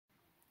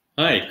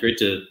Hi, great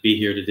to be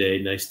here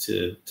today. Nice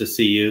to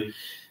see you.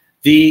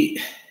 The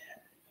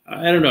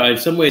I don't know. In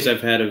some ways,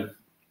 I've had a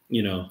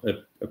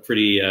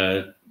pretty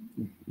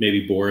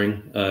maybe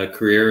boring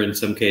career. In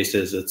some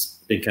cases, it's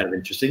been kind of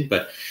interesting.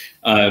 But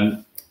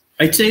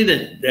I'd say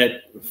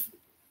that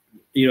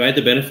I had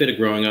the benefit of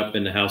growing up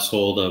in the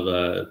household of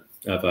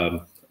an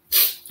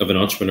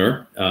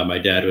entrepreneur. My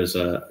dad is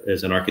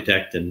an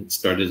architect and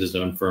started his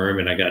own firm,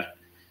 and I got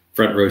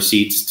front row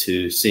seats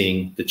to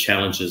seeing the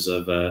challenges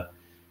of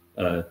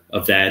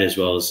that, as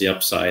well as the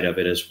upside of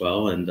it as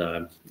well, and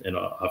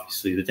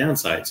obviously the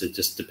downsides. It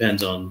just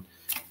depends on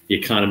the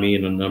economy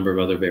and a number of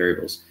other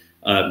variables.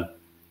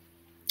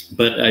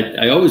 But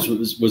I always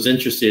was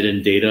interested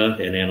in data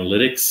and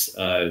analytics.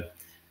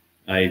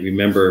 I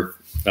remember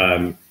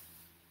one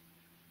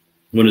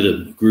of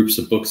the groups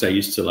of books I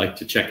used to like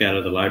to check out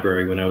of the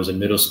library when I was in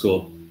middle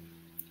school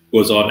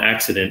was on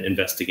accident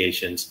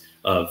investigations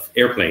of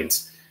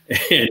airplanes.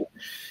 And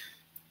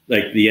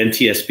like the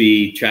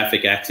NTSB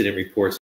traffic accident reports